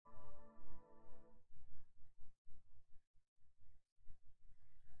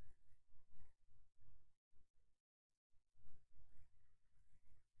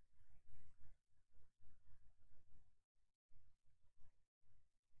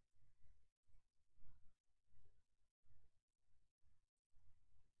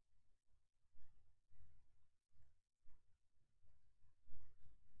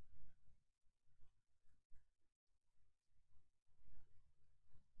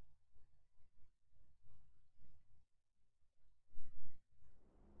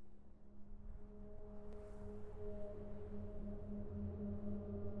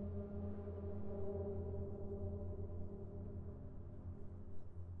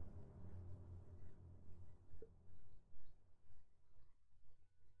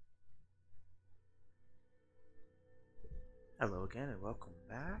Hello again and welcome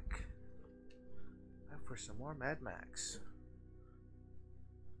back for some more Mad Max.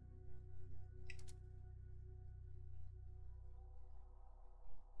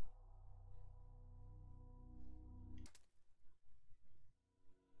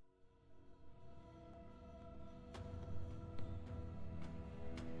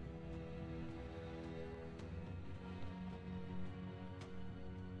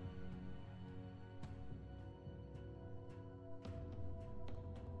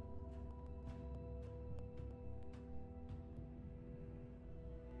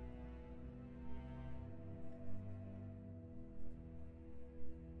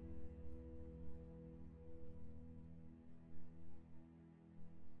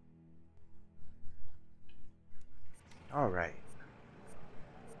 Alright.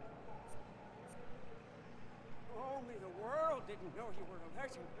 Only the world didn't know you were a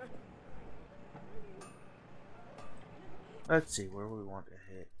legend. Let's see where we want to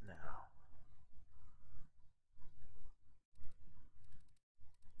hit now.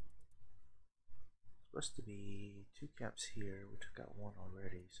 Supposed to be 2 camps here. We took out 1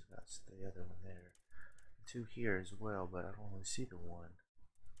 already, so that's the other one there. 2 here as well, but I don't really see the 1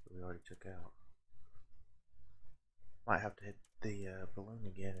 that we already took out. Might have to hit the balloon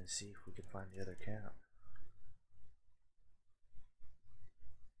again and see if we can find the other camp.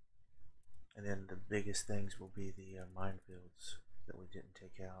 And then the biggest things will be the minefields that we didn't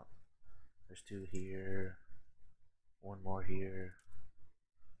take out. There's 2 here, 1 more here,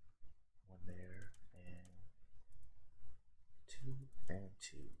 1 there, and 2 and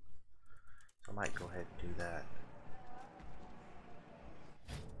 2. So I might go ahead and do that.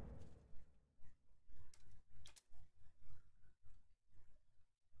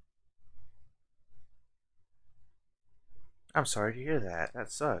 I'm sorry to hear that.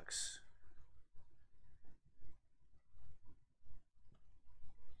 That sucks.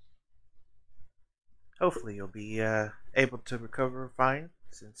 Hopefully you'll be able to recover fine,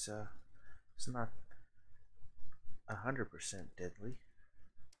 since it's not 100% deadly.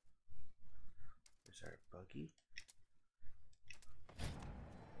 There's our buggy.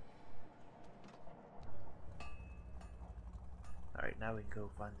 Alright, now we can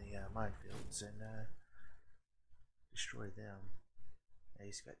go find the minefields and destroy them. Yeah,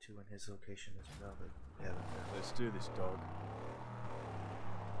 he's got 2 in his location as well, but we haven't done. Let's do this, dog.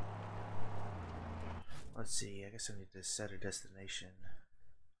 Let's see, I guess I need to set a destination.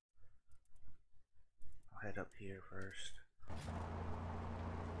 I'll head up here first.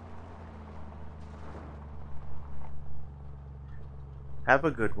 Have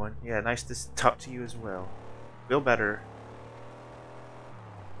a good one. Yeah, nice to talk to you as well. Feel better.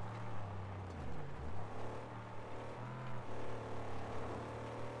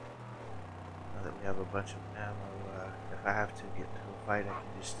 Now that we have a bunch of ammo, if I have to get into a fight, I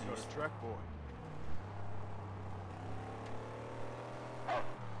can just Got use a track, boy.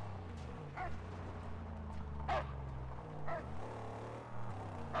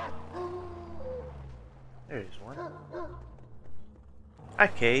 There's one. Hi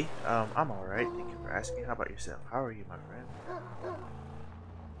Kay, I'm alright, thank you for asking. How about yourself? How are you, my friend?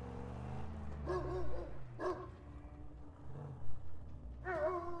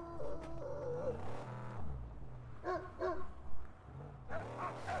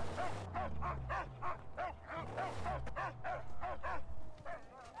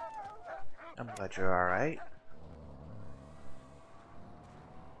 I'm glad you're alright.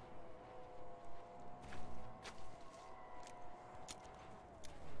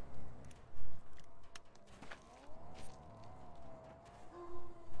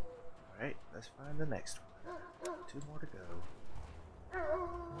 Alright, let's find the next one. 2 more to go.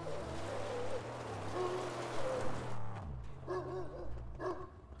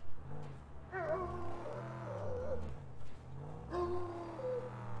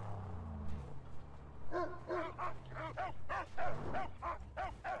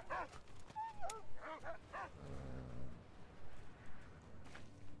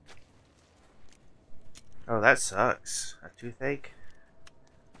 Oh, that sucks. A toothache?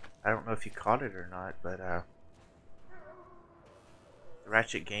 I don't know if you caught it or not, but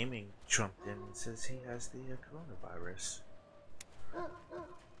Ratchet Gaming jumped in and says he has the coronavirus.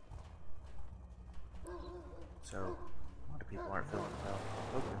 So, a lot of people aren't feeling well.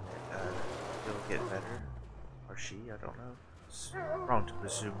 I'm hoping that he'll get better. Or she, I don't know. It's wrong to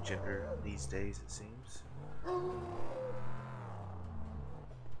presume gender these days, it seems.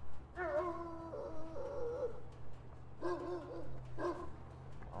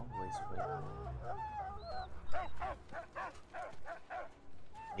 Long ways away.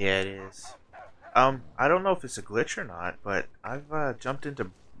 Yeah, it is. I don't know if it's a glitch or not, but I've jumped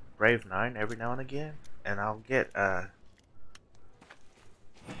into Brave 9 every now and again, and I'll get a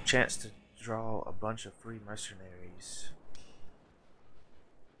chance to draw a bunch of free mercenaries.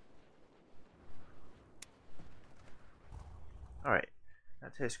 Alright,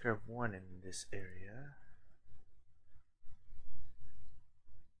 that takes care of one in this area.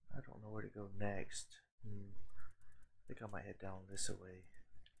 I don't know where to go next. I think I might head down this way.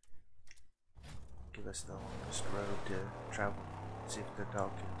 Give us the longest road to travel. See if the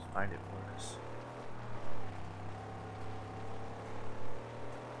dog can find it for us.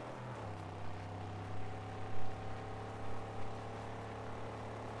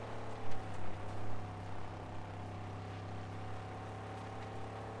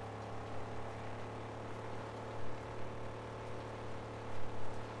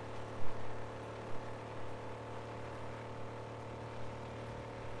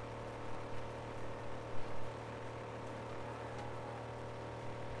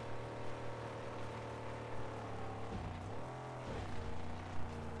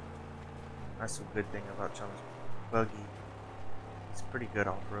 That's a good thing about John's buggy. It's pretty good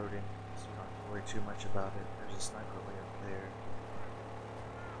off-roading, so you don't have to worry too much about it. There's a sniper way up there.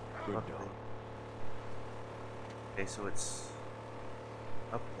 Good Luckily. dog. Okay, so it's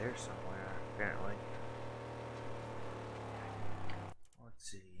up there somewhere, apparently.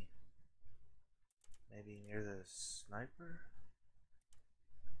 Let's see. Maybe near the sniper?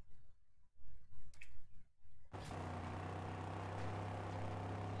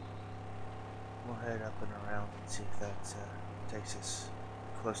 We'll head up and around and see if that takes us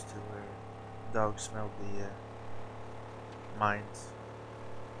close to where dogs smelled the mines.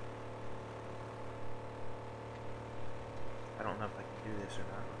 I don't know if I can do this or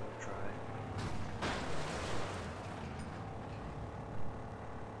not. We're gonna try.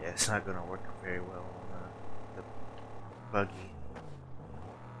 Yeah, it's not gonna work very well on the buggy.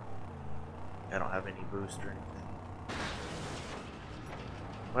 I don't have any boost or anything.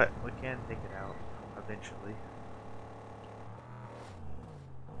 But we can take it out eventually.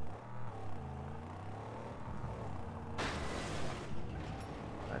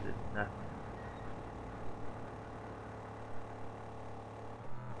 I did nothing.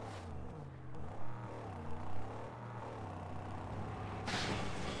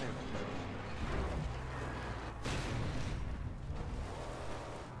 There we go.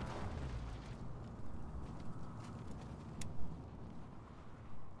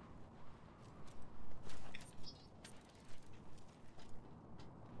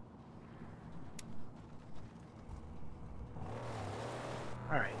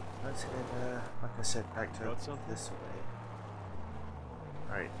 Alright, let's head, like I said, back to Got something? this way.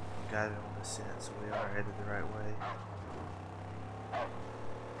 Alright, we got it on the scent, so we are headed the right way.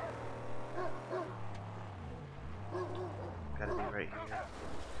 Gotta be right here.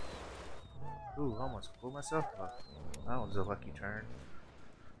 Ooh, almost blew myself up. That was a lucky turn.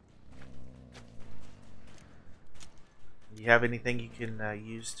 You have anything you can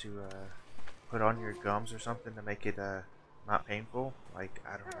use to put on your gums or something to make it not painful? Like,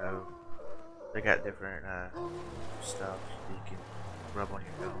 I don't know. They got different stuff that you can rub on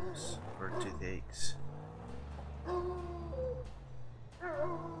your gums for toothaches.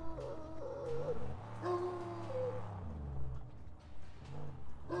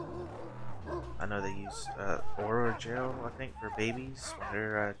 I know they use oral gel, I think, for babies when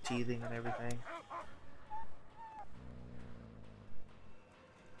they're teething and everything.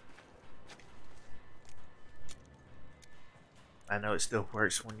 I know it still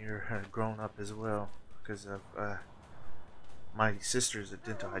works when you're grown up as well, because of my sister's a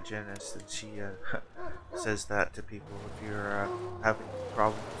dental hygienist, and she says that to people. If you're having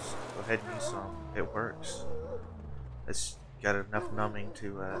problems, go ahead and use some. It works. It's got enough numbing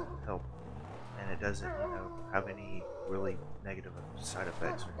to help, and it doesn't, have any really negative side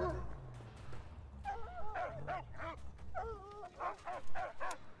effects or anything.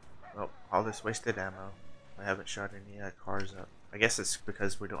 Well, all this wasted ammo. I haven't shot any cars up. I guess it's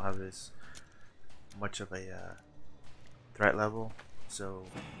because we don't have as much of a threat level, so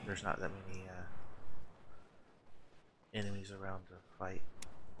there's not that many enemies around to fight.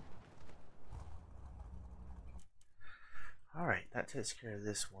 Alright, that takes care of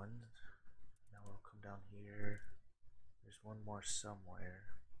this one. Now we'll come down here. There's one more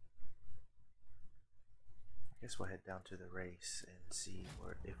somewhere. I guess we'll head down to the race and see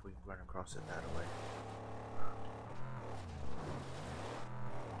if we can run across it that way.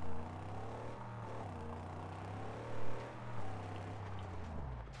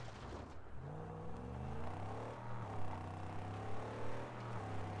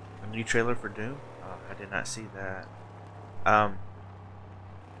 New trailer for Doom? I did not see that. Um,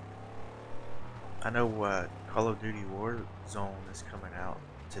 I know Call of Duty Warzone is coming out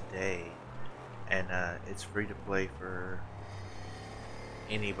today, and it's free to play for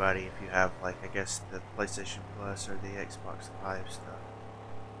anybody if you have, like, I guess the PlayStation Plus or the Xbox Live stuff.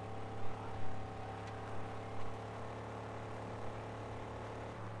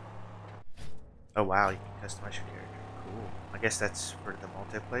 Oh wow, you can customize your character. Cool. I guess that's for the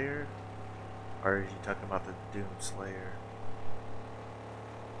multiplayer? Or are you talking about the Doom Slayer?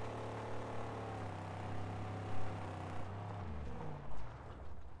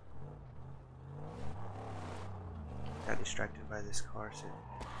 Got distracted by this car sitting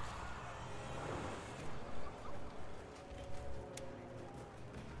here.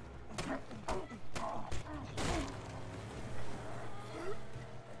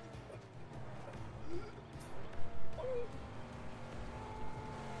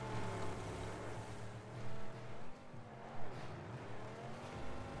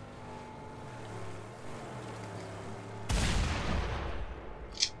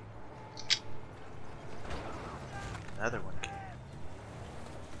 Another one came.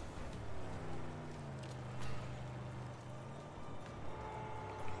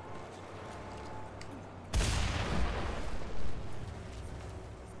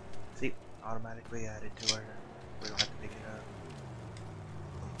 See, automatically added to our. We don't have to pick it up.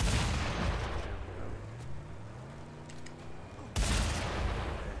 There we go.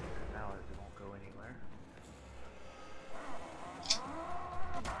 Okay, now it won't go anywhere.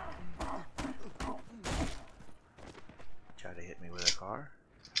 Try to hit me with a car.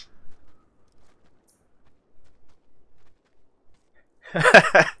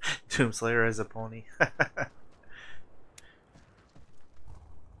 Doomslayer as a pony.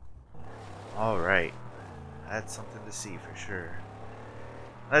 Alright. That's something to see for sure.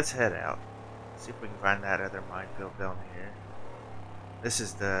 Let's head out. See if we can find that other minefield down here. This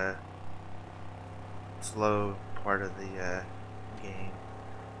is the slow part of the game.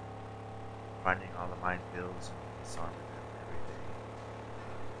 Finding all the minefields and disarming them and everything.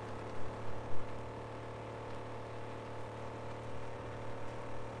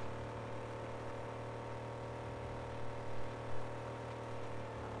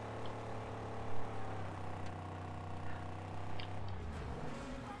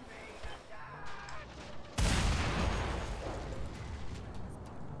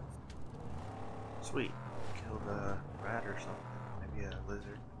 Sweet. Killed a rat or something. Maybe a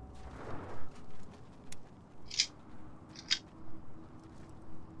lizard.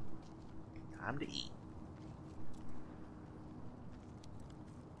 Time to eat.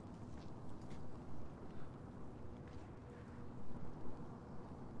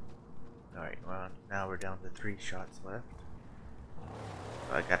 Alright, well, now we're down to 3 shots left.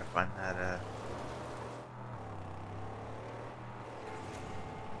 So I gotta find that,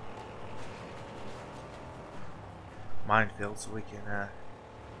 minefield so we can,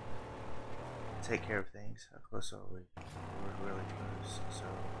 take care of things. How close are we? We're really close, so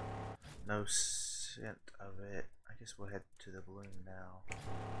no scent of it. I guess we'll head to the balloon now.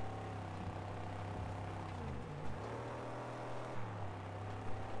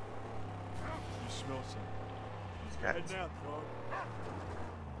 You smell something. It's got Heading out, dog.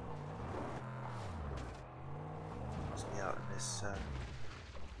 must be out in this,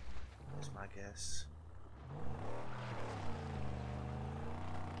 is my guess.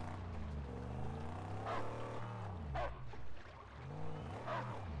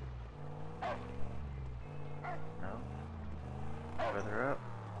 No? Further up?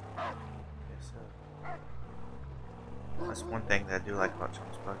 Guess so. That's one thing that I do like about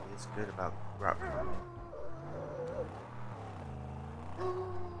Jones Buggy. It's good about rock climbing.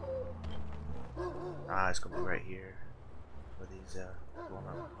 Ah, it's gonna be right here for these blown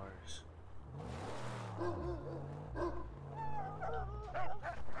up cars.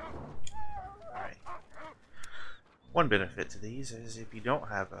 Alright. One benefit to these is if you don't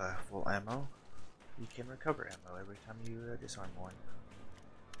have full ammo, you can recover ammo every time you disarm one.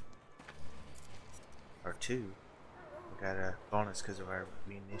 Or two. We got a bonus because of our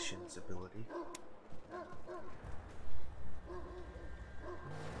munitions ability.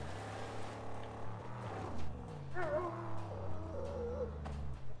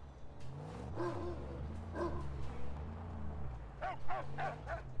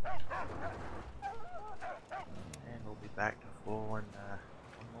 And we'll be back to full in one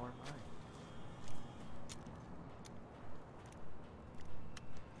more mine.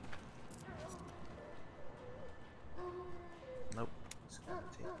 Nope, it's gonna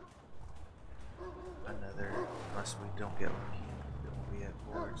take another, unless we don't get lucky, it will be at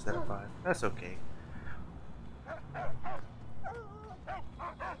 4 instead of 5. That's okay.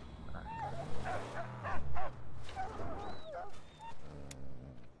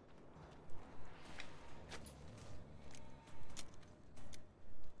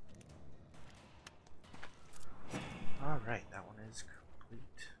 Alright, that one is complete.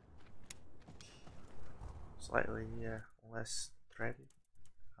 Slightly less threaded.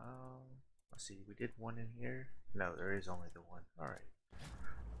 Let's see, we did one in here. No, there is only the one. Alright.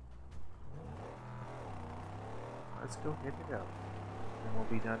 Let's go hit it up. And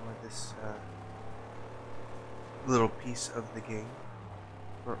we'll be done with this little piece of the game.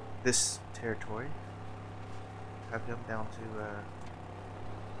 For this territory. Have them down to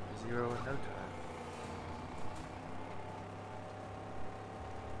 0 in no time.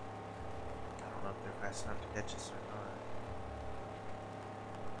 I don't know if they're fast enough to catch us or not.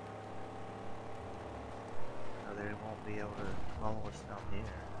 No, they won't be able to follow us down here.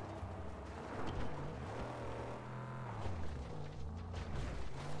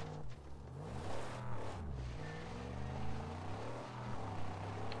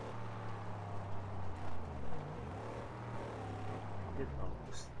 Get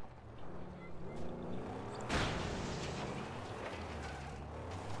almost.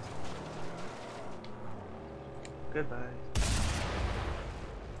 Goodbye.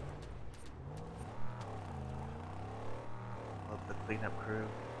 Love the cleanup crew.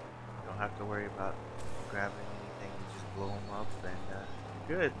 You don't have to worry about grabbing anything. You just blow them up and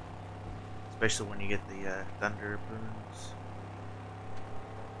you're good. Especially when you get the thunder boons.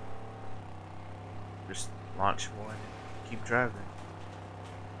 Just launch one and keep driving.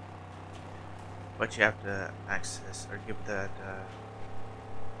 But you have to access or give that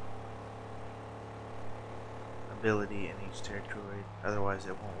ability in each territory, otherwise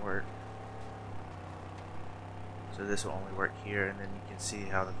it won't work. So this will only work here, and then you can see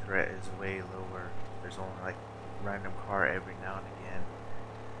how the threat is way lower. There's only like random car every now and again,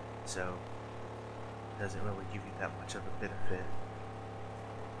 so it doesn't really give you that much of a benefit.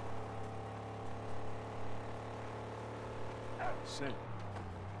 Sin.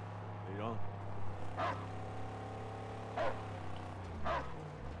 Lead on.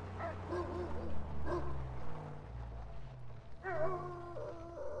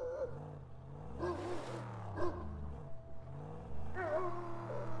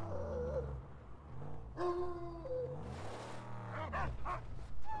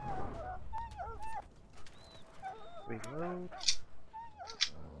 Reload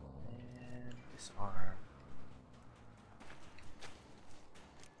and disarm.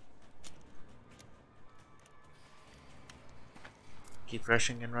 Keep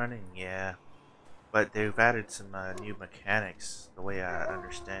rushing and running, yeah. But they've added some new mechanics, the way I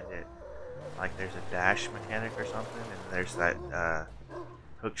understand it. Like there's a dash mechanic or something, and there's that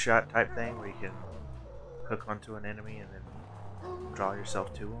hook shot type thing where you can hook onto an enemy and then draw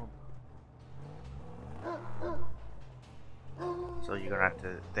yourself to them. So you're gonna have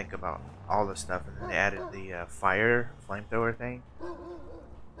to think about all the stuff, and then they added the flamethrower thing.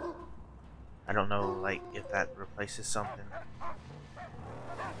 I don't know, like if that replaces something.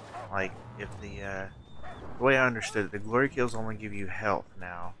 Like if the way I understood it, the glory kills only give you health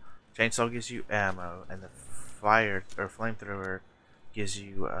now. Chainsaw gives you ammo, and the fire or flamethrower gives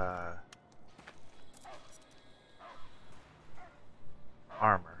you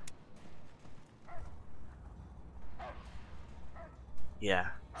armor.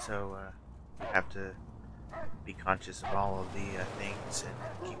 Yeah, so you have to be conscious of all of the things and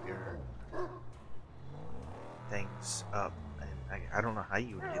keep your things up. And I don't know how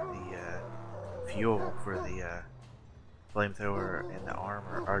you would get the fuel for the flamethrower and the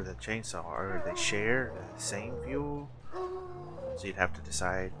armor or the chainsaw, or they share the same fuel. So you'd have to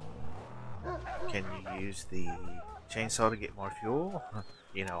decide, can you use the chainsaw to get more fuel?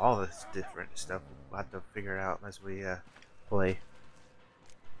 You know, all this different stuff. We'll have to figure it out as we play.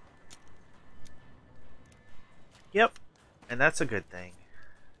 Yep, and that's a good thing.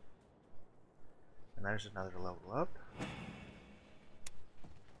 And there's another level up. And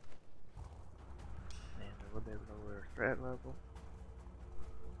a little bit lower threat level.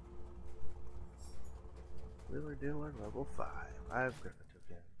 Wheeler Dealer level 5. 5 Griffin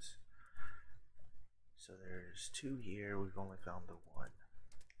tokens. So there's 2 here. We've only found the 1.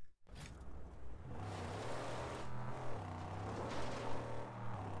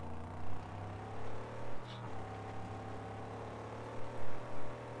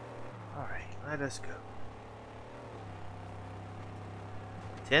 Alright, let us go.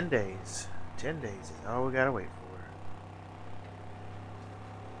 10 days. 10 days is all we gotta wait for.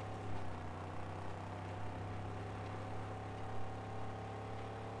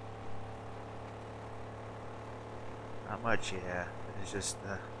 Not much, yeah. But it's just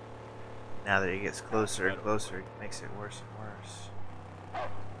now that it gets closer and closer, it makes it worse and worse.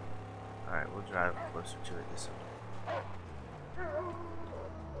 Alright, we'll drive closer to it this way.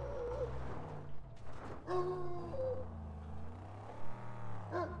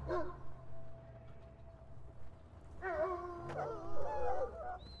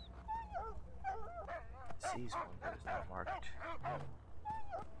 Sees one that is not marked.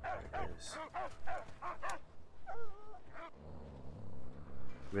 There it is.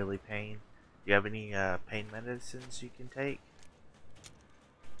 Really pain? Do you have any pain medicines you can take?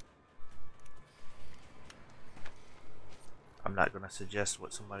 I'm not going to suggest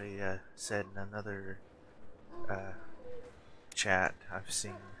what somebody said in another chat I've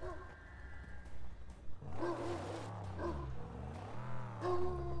seen.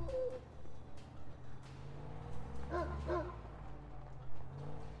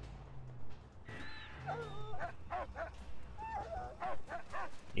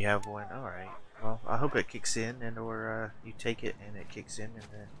 You have one? Alright. Well, I hope it kicks in and or you take it and it kicks in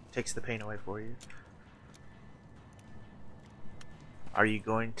and takes the pain away for you. Are you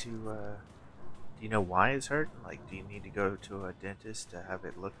going to, do you know why it's hurting? Like, do you need to go to a dentist to have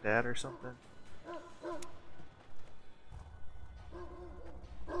it looked at or something?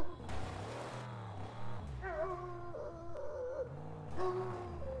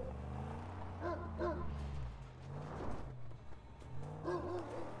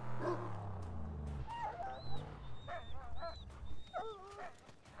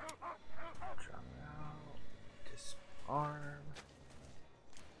 Drop out. Disarm.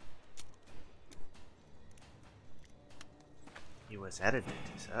 He was at a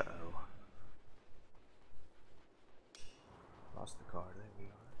dentist. Uh-oh. Lost the car. There we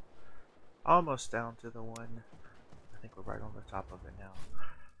are. Almost down to the one. I think we're right on the top of it now.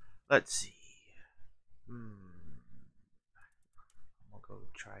 Let's see. I'm gonna go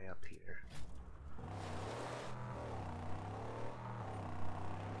try up here.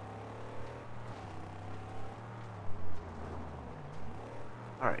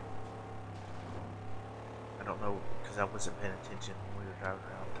 Alright. I don't know, because I wasn't paying attention when we were driving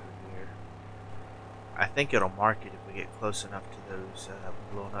around through here. I think it'll mark it if we get close enough to those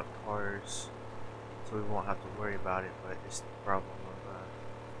blown up cars. So we won't have to worry about it, but it's the problem of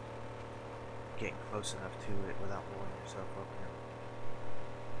getting close enough to it without blowing yourself up here.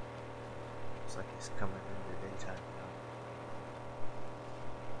 Looks like it's coming in the daytime now.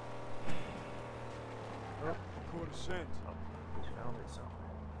 Oh, caught a scent. Oh, we found it somewhere.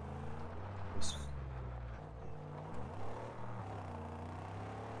 This-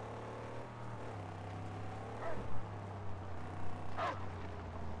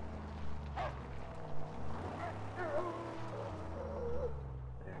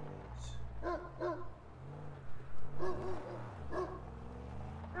 There it is.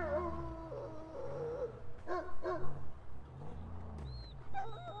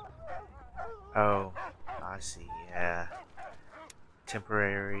 Oh, I see, yeah.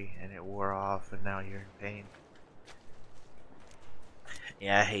 Temporary, and it wore off, and now you're in pain.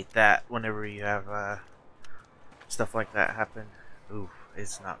 Yeah, I hate that whenever you have stuff like that happen. Oof,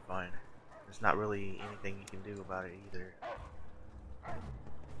 it's not fun. There's not really anything you can do about it either.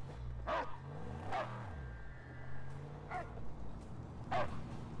 Alright,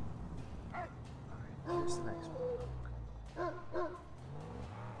 here's the next one.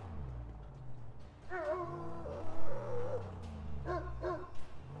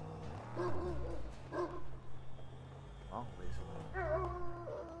 Long ways away.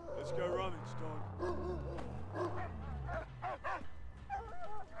 Let's go running, Stone.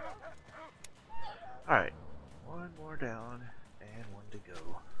 Alright, one more down and one to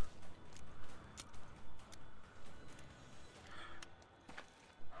go.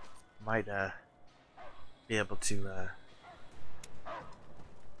 Might be able to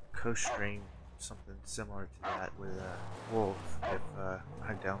co-stream something similar to that with Wolf if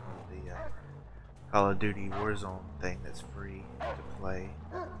I download the Call of Duty Warzone thing that's free to play.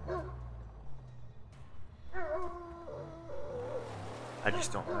 I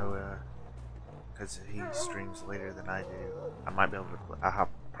just don't know because he streams later than I do. I might be able to play. I'll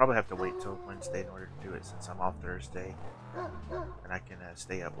probably have to wait till Wednesday in order to do it since I'm off Thursday and I can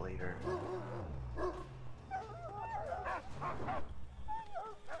stay up later.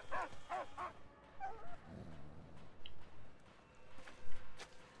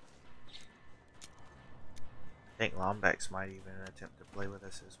 I think Lombax might even attempt to play with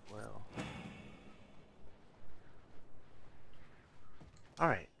us as well.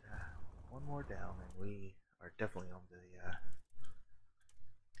 Alright, one more down and we are definitely on the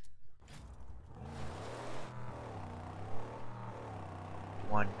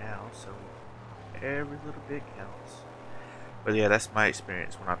one now, so every little bit counts. But yeah, that's my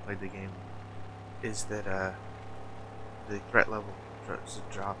experience when I played the game, is that the threat level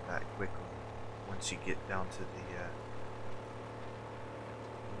doesn't drop that quickly once you get down to the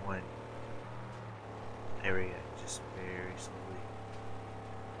one area. It just very slowly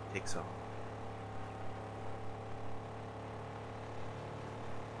takes off.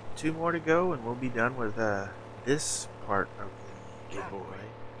 2 more to go and we'll be done with this part of the giveaway.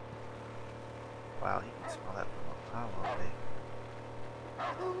 Wow, you can smell that from a mile away.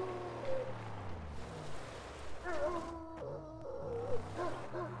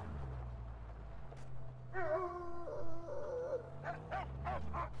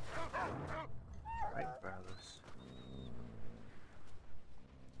 Right in front of us.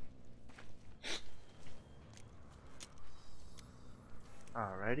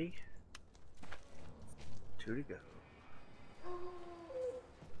 Alrighty. 2 to go.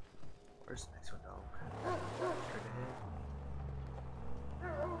 Where's the next one, dog? Straight ahead.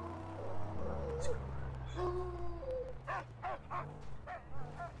 These cars.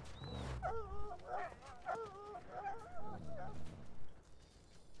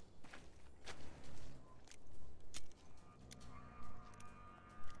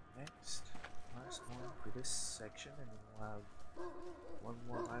 Next, last one for this section, and then we'll have one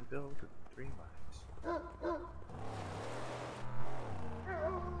more mine build and 3 mines. Alright,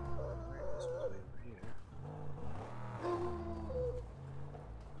 this one's way over here.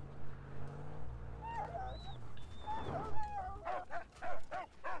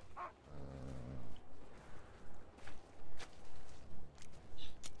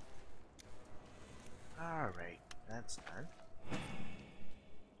 Alright, that's done.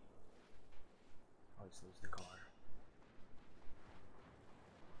 Always lose the car.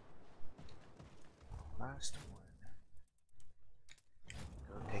 Last one.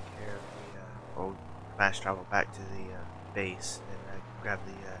 Go take care of the, or fast travel back to the base and grab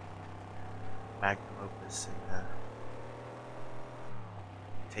the magnum opus and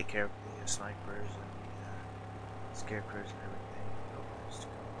take care of the snipers and the scarecrows and everything. Oh, there's a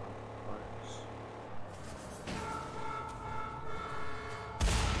couple of cars.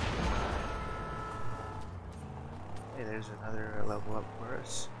 Hey, there's another level up for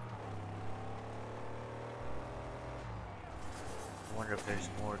us. I wonder if there's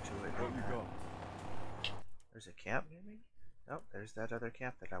more to it than that. There's a camp near me? Oh, there's that other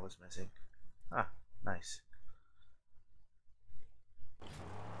camp that I was missing. Ah, nice.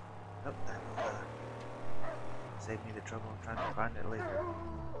 Oh, that'll save me the trouble of trying to find it later.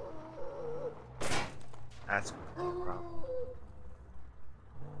 That's gonna be a problem.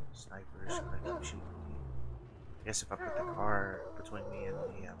 Snipers gonna keep shooting me. I guess if I put the car between me and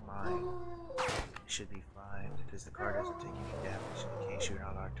the mine, it should be fine because the car doesn't take any damage and it can't shoot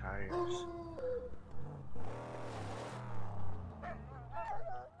out our tires.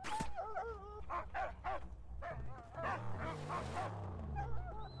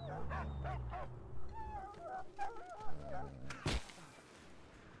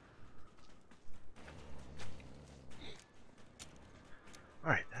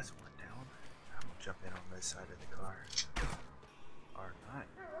 Alright, that's one down. I'm gonna jump in on this side of the car. R9.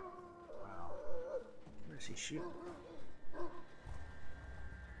 Wow. Where's he shooting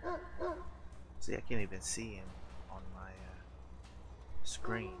from? See, I can't even see him on my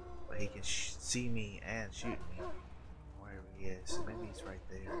screen, but he can see me and shoot me wherever he is. So maybe he's right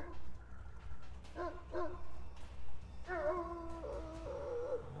there.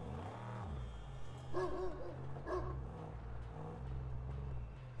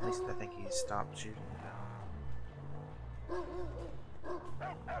 At least I think he's stopped shooting now.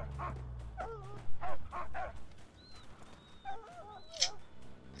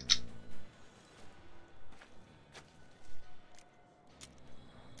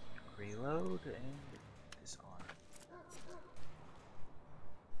 Reload and disarm.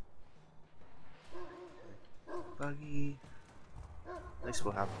 Buggy. At least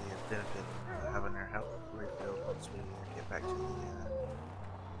we'll have the benefit of having our health refilled once we get back to the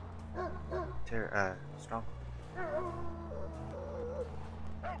stronghold.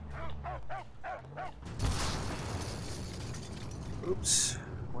 Oops,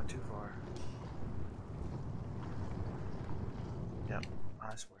 went too far. Yep,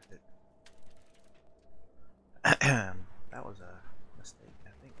 that's worth it. That was a mistake,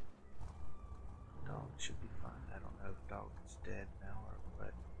 I think. Dog should be fine. I don't know if dog is dead now or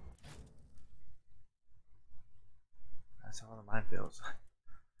what. That's all the minefields.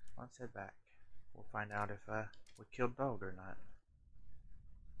 Let's head back. We'll find out if we killed dog or not.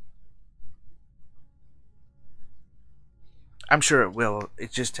 I'm sure it will. It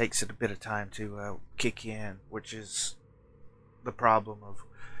just takes it a bit of time to kick in, which is the problem of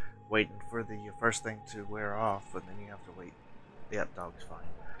waiting for the first thing to wear off, and then you have to wait. Yep, dog's fine.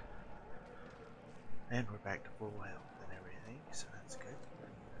 And we're back to full health and everything, so that's good.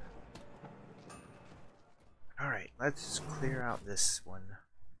 Alright, let's clear out this one.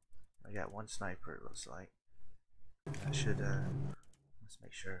 I got one sniper, it looks like. I should, let's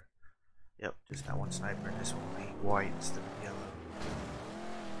make sure. Yep, just that one sniper, and this will be white instead of yellow.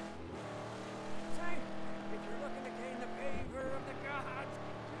 Say, if you're looking to gain the favor of the gods,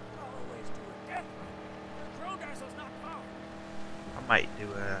 you can always do a death run. Drodazzle's not far. I might do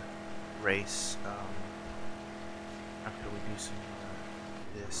a race, after we do some,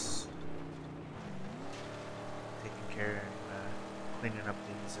 this. Taking care and cleaning up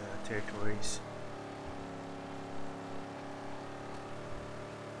these territories.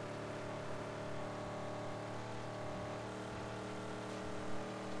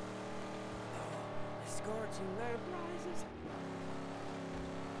 The scorching lamp rises.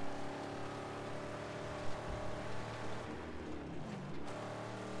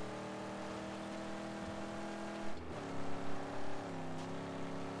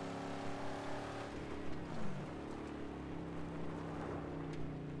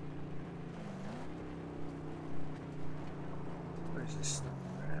 Where's this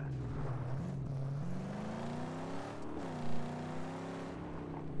sniper at?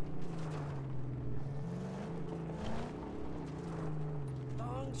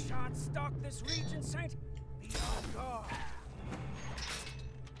 Long shots stalk this region, Saint. Be on guard.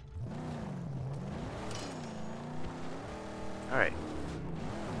 Alright.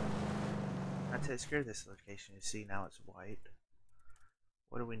 Now to secure this location, you see now it's white.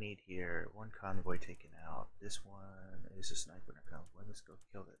 What do we need here? One convoy taken out. This one is a sniper in a convoy. Let's go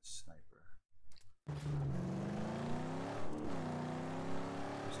kill that sniper.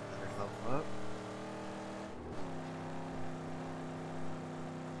 There's another level up.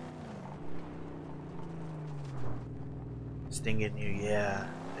 Stinging you, yeah.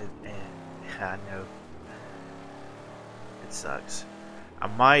 Yeah, I know. It sucks. I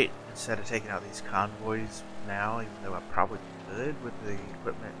might, instead of taking out these convoys now, even though I probably could with the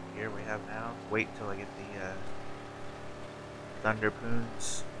equipment and gear we have now, wait until I get the Thunder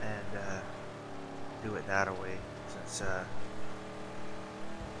Poons and do it that way, since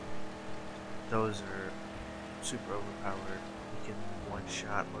those are super overpowered. You can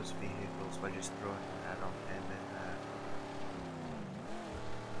one-shot most vehicles by just throwing one at them, and then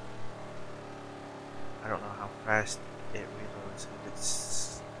I don't know how fast it reloads. If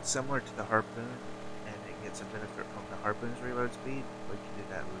it's similar to the Harpoon and it gets a benefit from the Harpoon's reload speed, we can do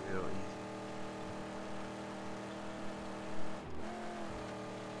that real easy.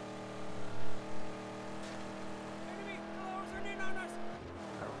 Enemy closing in on us.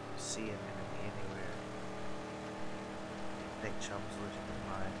 I don't see an enemy anywhere. I think Chum's losing his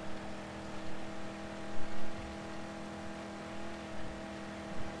mind.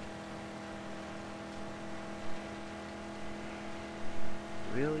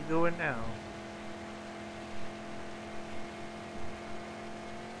 Really going now.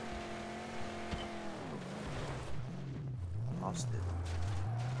 Lost it.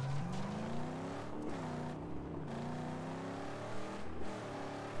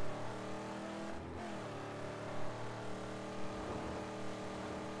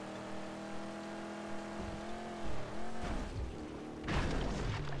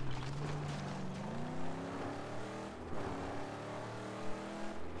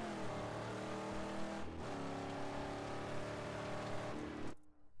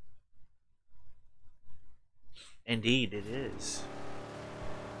 Indeed, it is.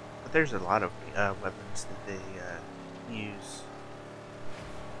 But there's a lot of weapons that they use.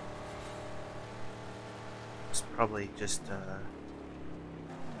 It's probably just a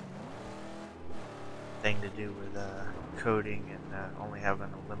thing to do with coding and only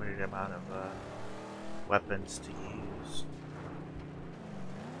having a limited amount of weapons to use.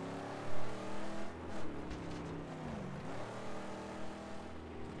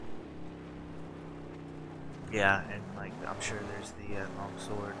 Yeah, and like I'm sure there's the long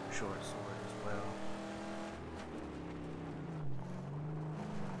sword and short sword as well.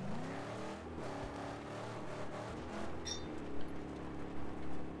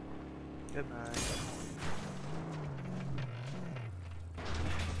 Goodbye.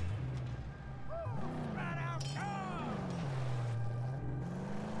 Right out, come!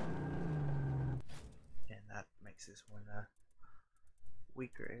 And that makes this one a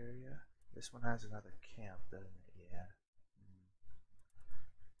weaker area. This one has another camp, doesn't it? Yeah.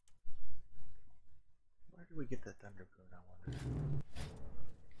 Where did we get the Thunder Boon, I wonder?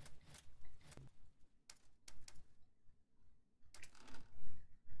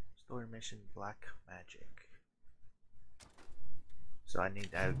 Story mission Black Magic. So I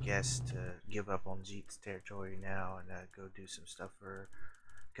need, I guess, to give up on Jeet's territory now and go do some stuff for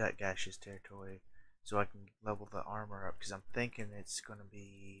Gut Gash's territory, so I can level the armor up, because I'm thinking it's going to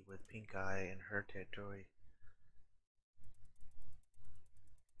be with Pink Eye and her territory.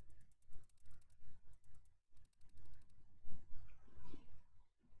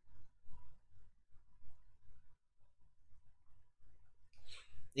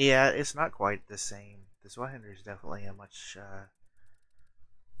 Yeah, it's not quite the same. The Swahender is definitely a much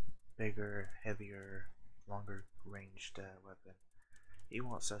bigger, heavier, longer ranged weapon. He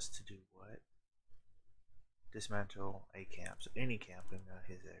wants us to do what? Dismantle a camp. So any camp in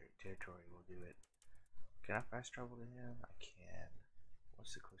his territory will do it. Can I fast travel to him? I can.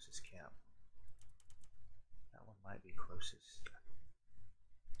 What's the closest camp? That one might be closest.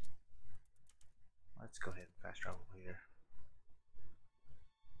 Let's go ahead and fast travel here.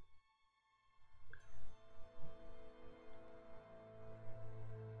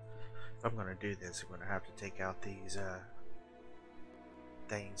 If I'm going to do this, I'm going to have to take out these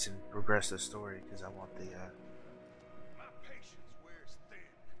things and progress the story, because I want the My patience wears thin.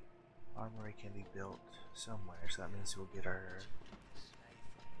 armory can be built somewhere, so that means we'll get our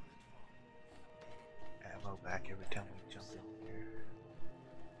ammo back every time we jump in here.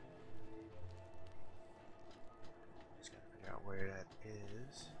 Just gotta figure out where that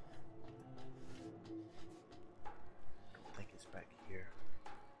is. I don't think it's back here.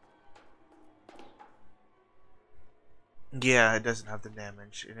 Yeah, it doesn't have the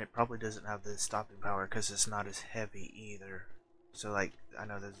damage, and it probably doesn't have the stopping power because it's not as heavy either. So, like, I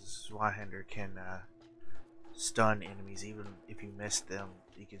know the Zweihander can stun enemies. Even if you miss them,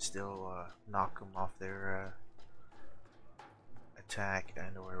 you can still knock them off their attack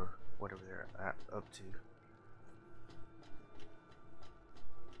and or whatever they're up to.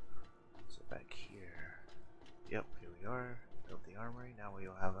 So back here. Yep, here we are. Built the armory. Now we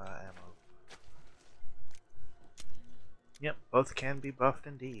will have ammo. Yep, both can be buffed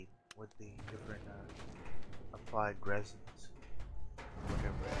indeed with the different applied resins.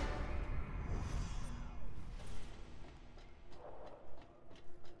 Whatever.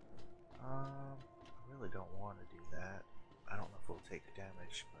 I really don't want to do that. I don't know if we'll take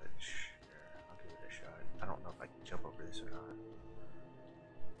damage, but sure, I'll give it a shot. I don't know if I can jump over this or not.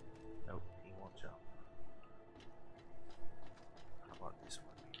 Nope, he won't jump. How about this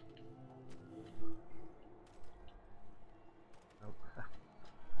one? Nope.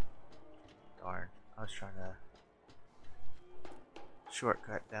 Darn, I was trying to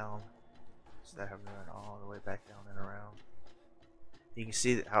shortcut down instead of having to run all the way back down and around. You can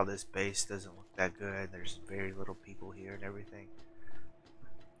see how this base doesn't look that good. There's very little people here and everything.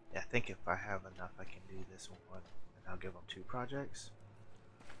 Yeah, I think if I have enough, I can do this one, and I'll give them 2 projects.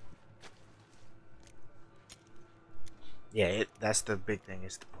 Yeah, that's the big thing,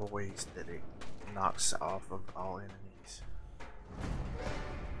 is the poise that it knocks off of all enemies.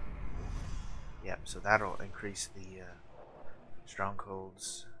 Yep, so that'll increase the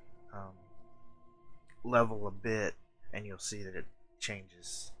strongholds level a bit, and you'll see that it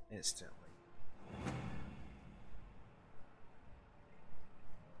changes instantly.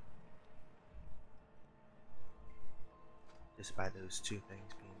 Just by those 2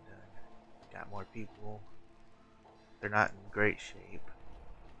 things being done. Got more people. They're not in great shape.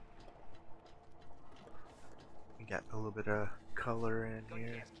 We got a little bit of color in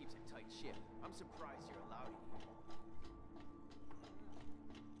here. Keeps a tight ship. I'm surprised you're allowed it.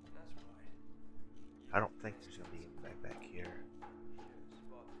 That's right. I don't think there's gonna be anything back here.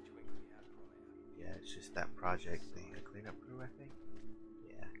 Yeah, it's just that project, the cleanup crew, I think.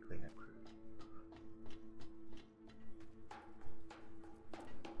 Yeah, cleanup crew.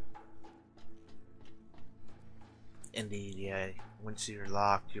 Indeed, yeah. Once you're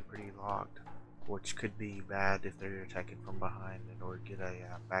locked, you're pretty locked, which could be bad if they're attacking from behind in order to get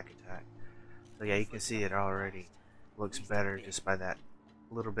a back attack. So yeah, you can see it already looks better just by that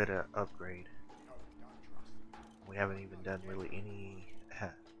little bit of upgrade. We haven't even done really any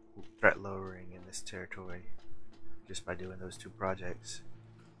threat lowering in this territory just by doing those 2 projects.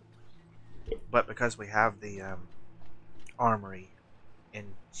 But because we have the armory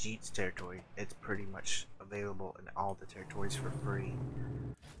in Jeet's territory, it's pretty much available in all the territories for free.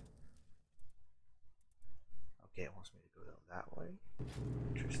 Okay, it wants me to go that way.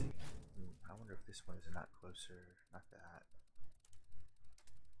 Interesting. I wonder if this one is not closer. Not that.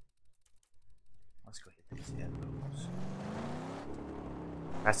 Let's go hit these headbones.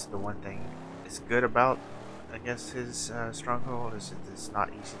 That's the one thing it's good about I guess his stronghold is it's not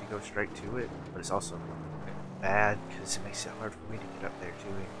easy to go straight to it, but it's also bad because it makes it hard for me to get up there to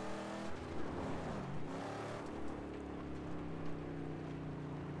him.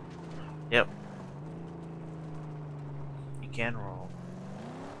 Yep. You can roll.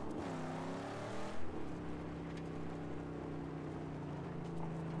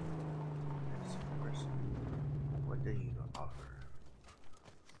 What do you offer?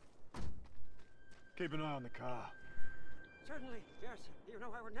 Keep an eye on the car. Certainly, yes. You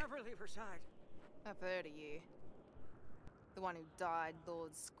know I would never leave her side. I've heard of you. The one who died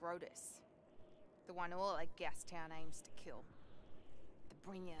Lord Scrotus. The one all a gas town aims to kill. The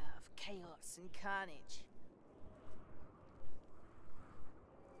bringer of chaos and carnage.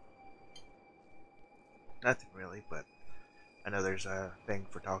 Nothing really, but I know there's a thing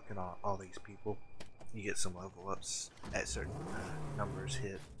for talking to all these people. You get some level ups at certain numbers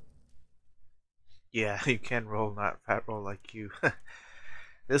hit. Yeah, you can roll, not fat roll like you.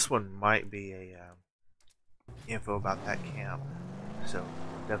 This one might be a info about that camp, so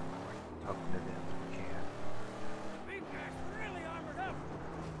definitely worth talking to them if you can. Big guy's really armored up.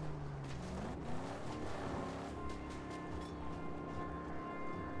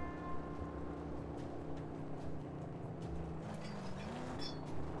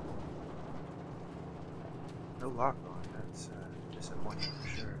 No lock on, that's disappointing for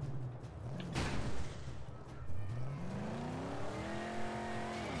sure.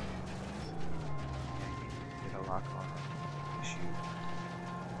 Get a lock on it. Shoot.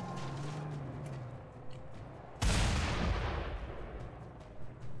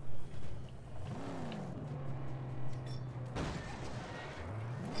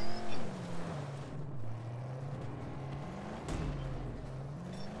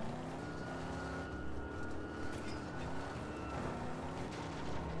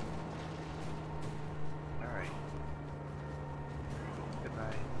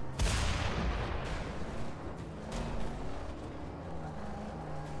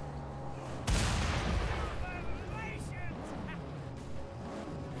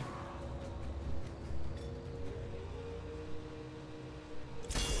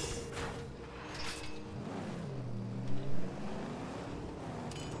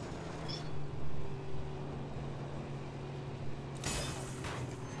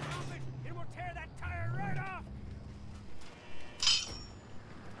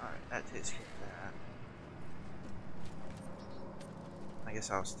 That takes care of that. I guess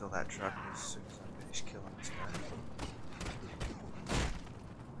I'll steal that truck as soon as I finish killing this guy.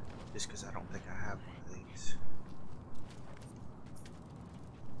 Just because I don't think I have one of these.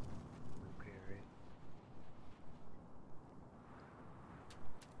 Repair it.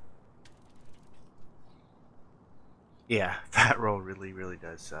 Yeah, fat roll really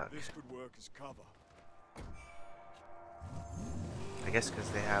does suck. This could work as cover. I guess because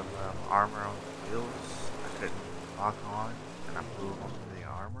they have armor on the wheels, I couldn't lock on, and I blew onto the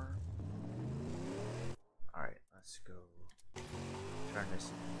armor. Alright, let's go turn this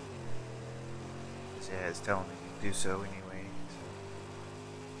in. 'Cause, yeah, it's telling me to do so anyway. So.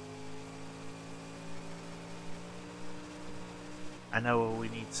 I know we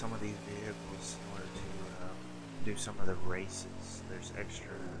need some of these vehicles in order to do some of the races. There's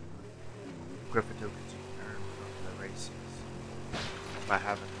extra Griffin tokens you can earn from the races. By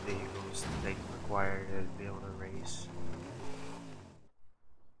having the vehicles that they require to be able to race.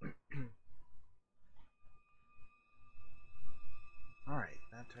 Alright,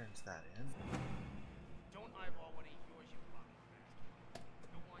 that turns that in. Don't eyeball what ain't yours, you fucking bastard.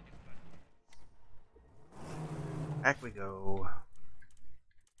 Don't wind your Back we go.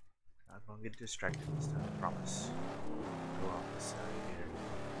 Not gonna get distracted this time, I promise. Go off the side here.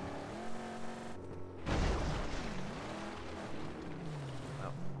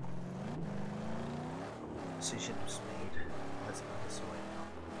 Well, decision was made. Let's go this way now.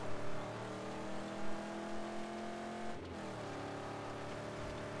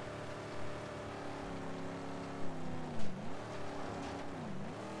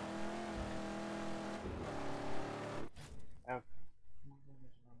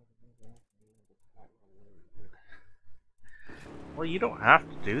 Well, you don't have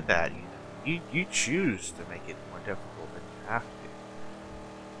to do that. You choose to make it more difficult than you have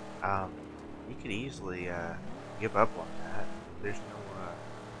to. You could easily give up on that. There's no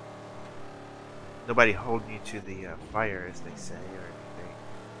nobody holding you to the fire, as they say, or anything.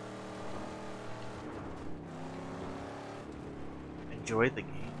 Enjoy the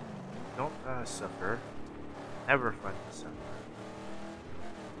game. Don't suffer. Never fun to suffer.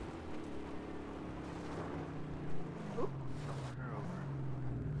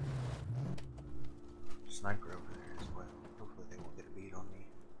 sniper over there as well. Hopefully they won't get a beat on me.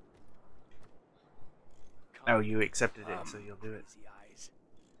 Come, Oh, you accepted it, come, so you'll do it. Crazy Eyes.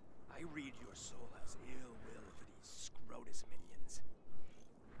 I read your soul has ill will for these Scrotus minions.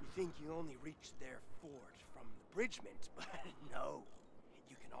 You think you only reach their fort from the bridgement, but no.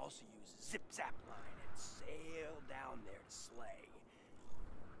 You can also use zip-zap line and sail down there to slay.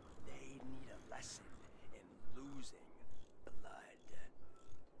 They need a lesson in losing blood.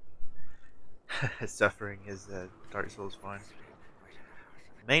 Suffering is Dark Souls fun.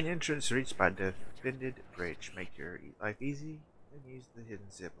 Main entrance reached by defended bridge. Make your life easy, and use the hidden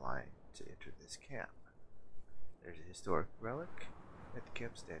zip line to enter this camp. There's a historic relic at the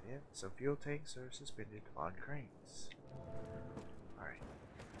camp stand in. Some fuel tanks are suspended on cranes. Alright.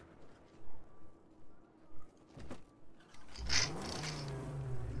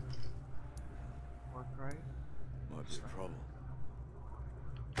 Work right. Might be trouble.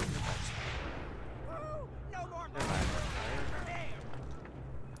 No more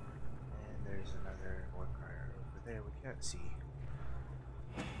And there's another war crier over there we can't see.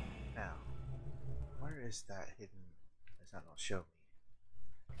 Now, where is that hidden? It's not gonna show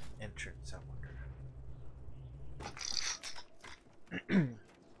me. Entrance, I wonder.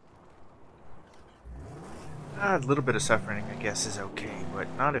 A little bit of suffering, I guess, is okay, but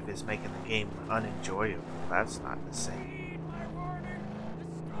not if it's making the game unenjoyable. That's not the same. Heed my warning. The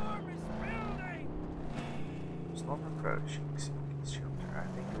storm is building. Storm approach. Seek shelter. I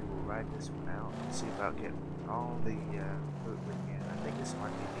think we will ride this one out and see about getting all the loot we can. I think this might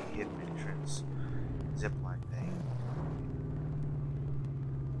be the hidden entrance zipline thing.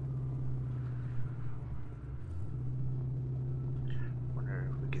 Wonder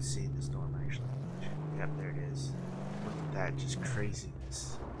if we could see the storm actually. Yep, there it is. Look at that, just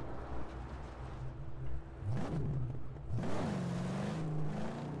craziness.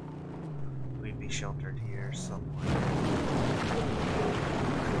 We'd be sheltered here somewhere.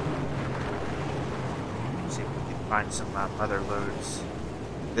 See if we can find some mother loads.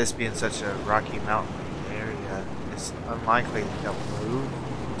 This being such a rocky mountain area, it's unlikely that they'll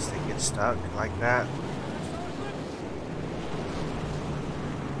move once they get stuck like that.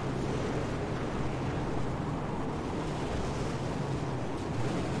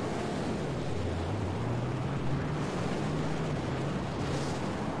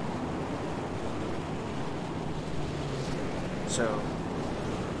 So,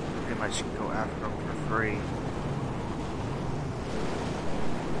 pretty much you can go after them for free.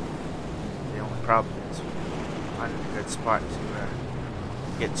 The only problem is finding a good spot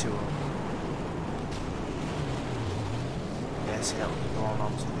to get to them. Yes, hell, going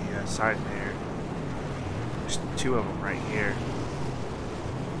on to the side there. There's two of them right here.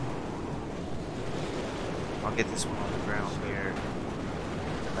 I'll get this one on the ground here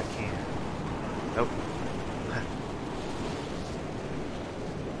if I can. Nope.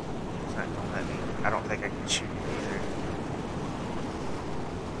 It's not gonna let me. I don't think I can shoot it either.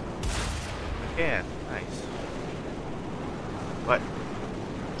 I can. Nice. But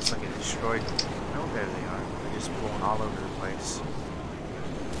looks like it destroyed. Oh, there they are. They're just blowing all over the place.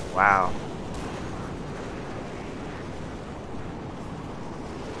 Wow.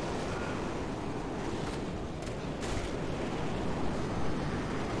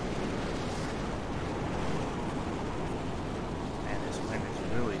 Man, this wind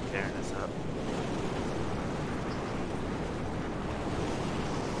is really tearing us up.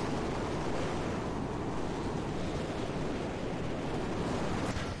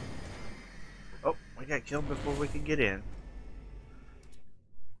 Oh, we got killed before we could get in.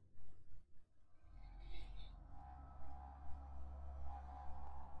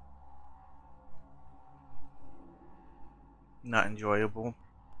 Not enjoyable.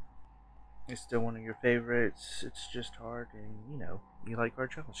 It's still one of your favorites. It's just hard, and you know, you like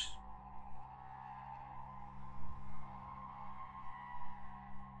hard challenges.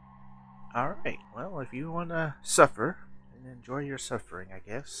 Alright, well, if you want to suffer, then enjoy your suffering, I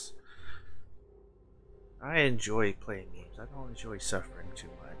guess. I enjoy playing games. I don't enjoy suffering too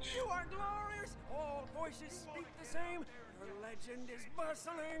much. You are glorious. All voices speak the same. Your legend is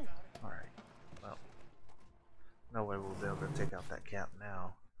bustling. Alright, well, no way we'll be able to take out that camp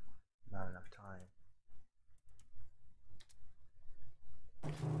now. Not enough time.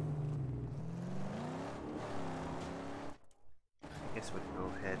 I guess we can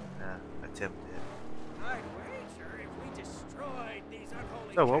go ahead and attempt it. I'd wager if we destroyed these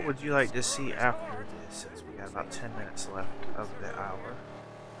unholy So what would camps you and like to see destroyed after our- this, since we got about 10 minutes left of the hour?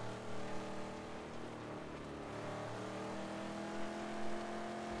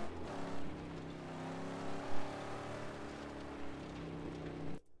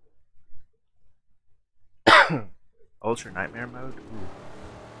 Ultra Nightmare mode? Ooh,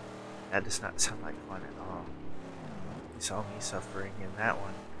 that does not sound like fun at all. You saw me suffering in that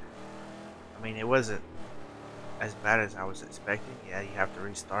one. I mean, it wasn't as bad as I was expecting. Yeah, you have to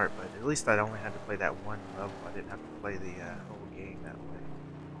restart, but at least I only had to play that one level. I didn't have to play the whole game that way.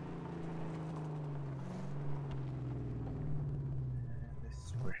 And this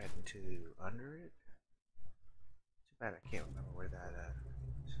is we're heading to under it. Too bad I can't remember where that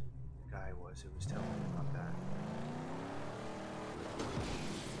guy was who was telling me about that.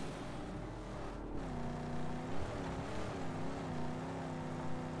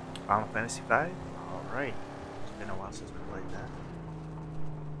 Final Fantasy V? Alright. It's been a while since we played that.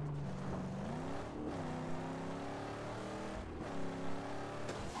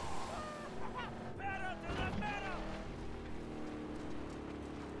 Pedal to the metal!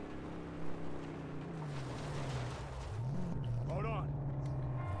 Hold on.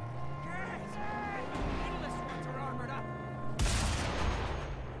 Yes! Endless ones are armored up.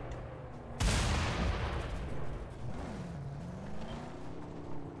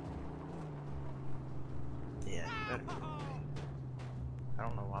 Yeah, you better. I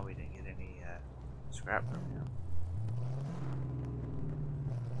don't know why we didn't get any scrap from him.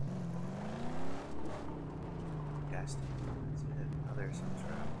 Gas tank. That's it. Oh, there's some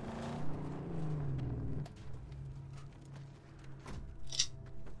scrap.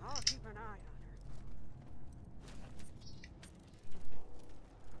 I'll keep an eye on her.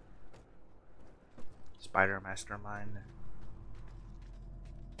 Spider Mastermind.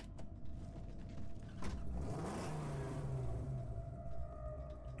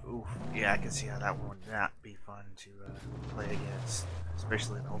 Oof. Yeah, I can see how that one would not be fun to play against,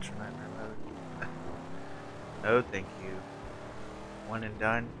 especially in Ultra Nightmare mode. No, thank you. One and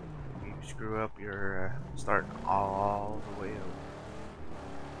done. You screw up, you're starting all the way over.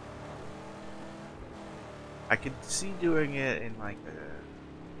 I could see doing it in like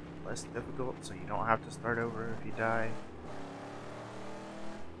a less difficult, so you don't have to start over if you die.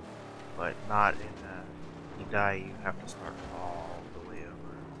 But not in you die, you have to start all the way over.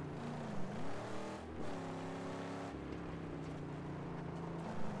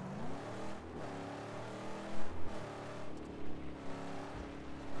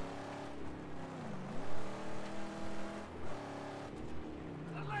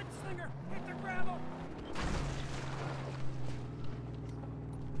 The lead slinger! Hit the gravel!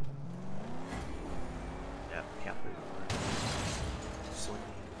 Yeah, can't believe it. Slinging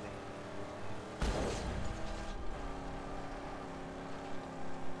thing.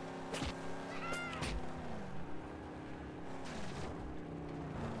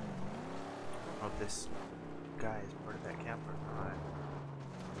 I don't know if this guy is part of that camp or not.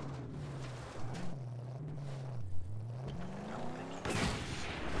 I don't think he is.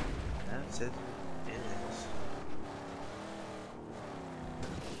 That says it is.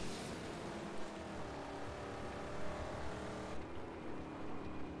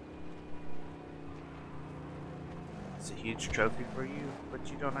 It's a huge trophy for you, but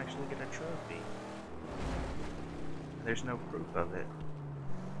you don't actually get a trophy. There's no proof of it.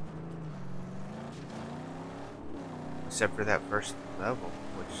 Except for that first level,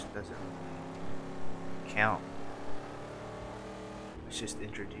 which doesn't really count. It's just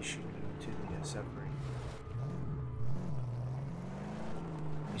introducing you to the suffering.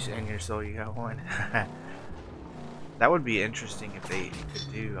 You say in your soul you got one. That would be interesting if they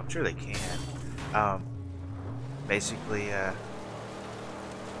could do. I'm sure they can. Basically,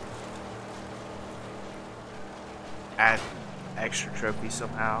 add extra trophies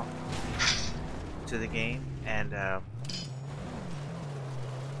somehow to the game and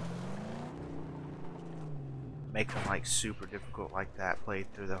make them like super difficult like that,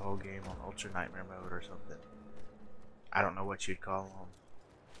 played through the whole game on Ultra Nightmare mode or something. I don't know what you'd call them,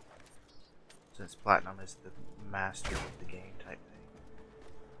 since Platinum is the master of the game type thing.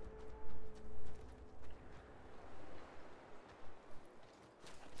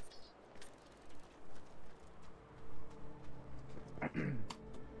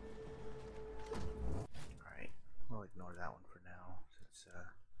 Alright, we'll ignore that one for now, since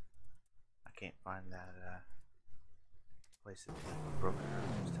I can't find that place that the broken earth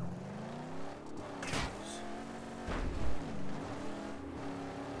was telling me.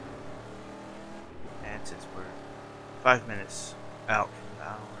 And since we're 5 minutes out from the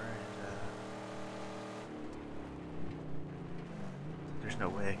hour, and there's no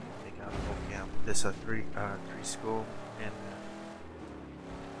way I can take out a whole camp. This three school in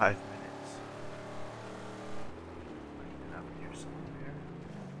 5 minutes. Even up here somewhere.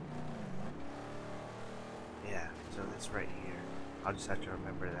 Yeah, so it's right here. I'll just have to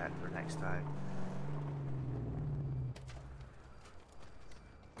remember that for next time.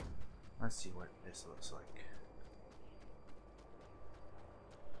 Let's see what this looks like.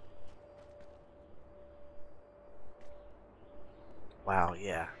 Wow,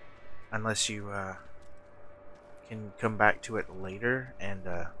 yeah. Unless you can come back to it later and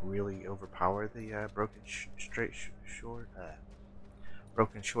really overpower the broken short sword.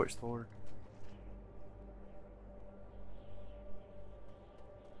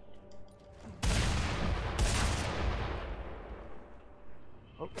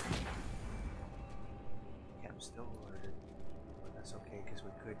 Oh, camp's still alerted, but that's okay because we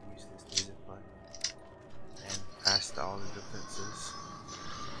could use this music button and pass all the defenses.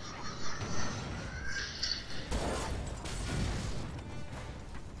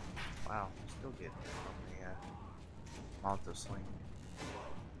 Wow, still getting it from the Molotov sling.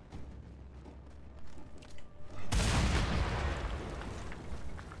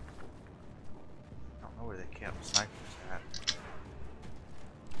 I don't know where the camp sniper's at.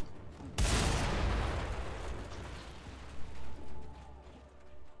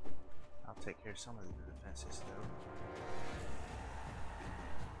 I'll take care of some of the defenses though.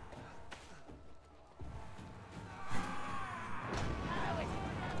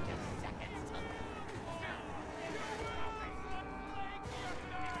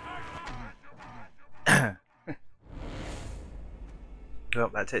 Well,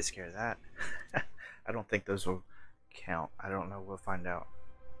 that takes care of that. I don't think those will count. I don't know. We'll find out.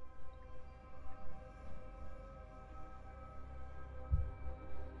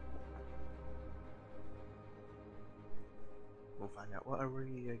 We'll find out. What are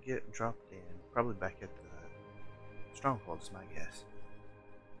we getting dropped in? Probably back at the stronghold is my guess.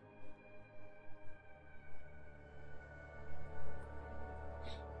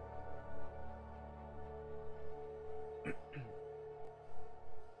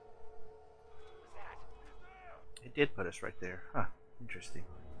 It did put us right there. Huh. Interesting.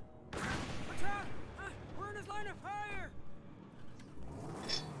 Watch out! We're in his line of fire!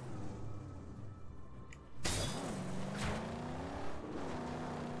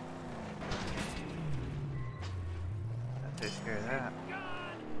 That takes care of that.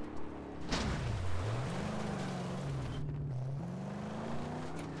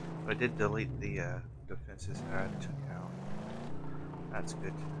 I did delete the defenses that I took out. That's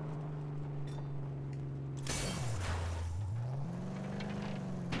good to know.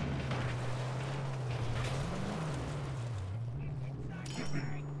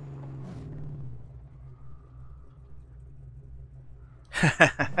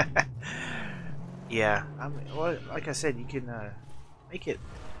 Yeah, I mean, well, like I said, you can make it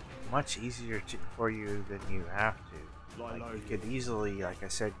much easier for you than you have to. Like, you could easily, like I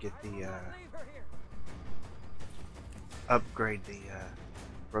said, get the upgrade the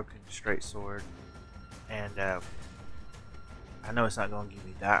broken straight sword, and I know it's not going to give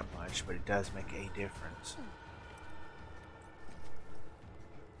you that much, but it does make a difference.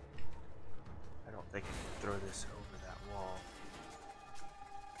 I don't think I can throw this over that wall.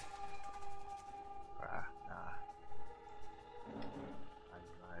 Nah. I'm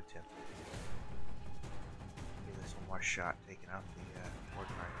gonna attempt it. Give this one more shot, taking out the ward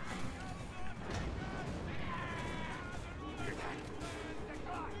rider.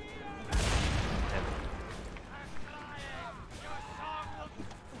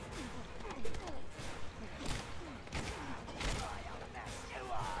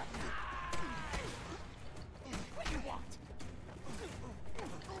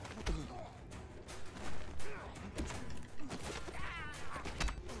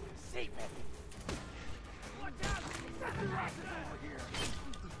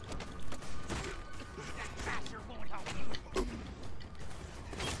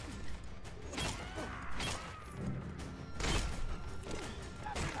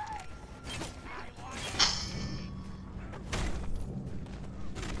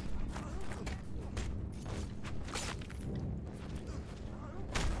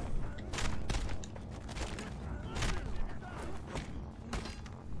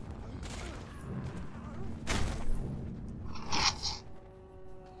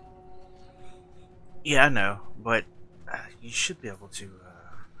 Yeah, I know, but you should be able to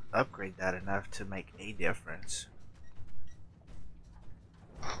upgrade that enough to make a difference.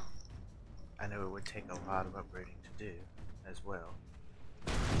 I know it would take a lot of upgrading to do as well.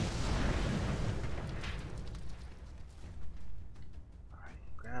 Alright,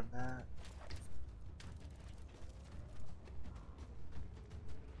 grab that.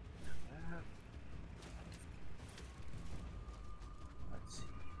 Let's see.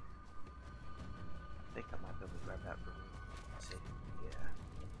 I think I might be able to grab that for me. Let's see. Yeah.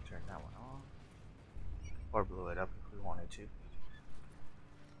 Turn that one on. Or blow it up if we wanted to.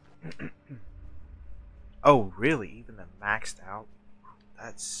 really, even the maxed out,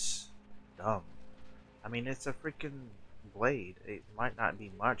 that's dumb. I mean, it's a freaking blade. It might not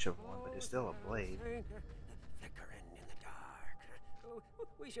be much of one, but it's still a blade. Flickering in the dark. Oh,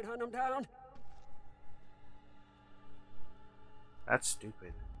 we should hunt them down. That's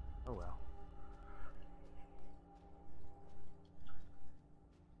stupid. Oh well.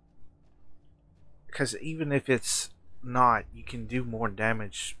 Because even if it's not, you can do more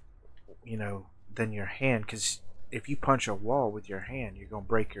damage, than your hand. Because if you punch a wall with your hand, you're going to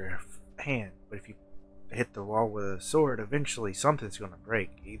break your hand. But if you hit the wall with a sword, eventually something's going to break,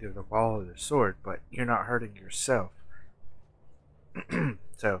 either the wall or the sword, but you're not hurting yourself.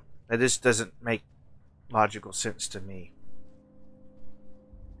 So, that just doesn't make logical sense to me.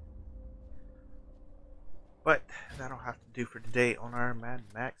 But that'll have to do for today on our Mad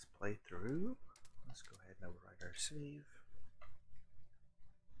Max playthrough. Let's go ahead and overwrite our save.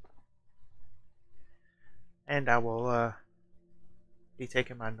 And I will be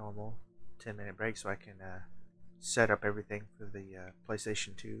taking my normal 10-minute break so I can set up everything for the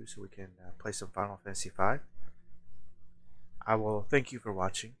PlayStation 2 so we can play some Final Fantasy V. I will thank you for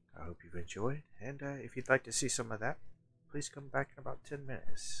watching. I hope you've enjoyed. And if you'd like to see some of that, please come back in about 10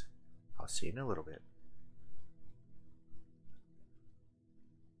 minutes. I'll see you in a little bit.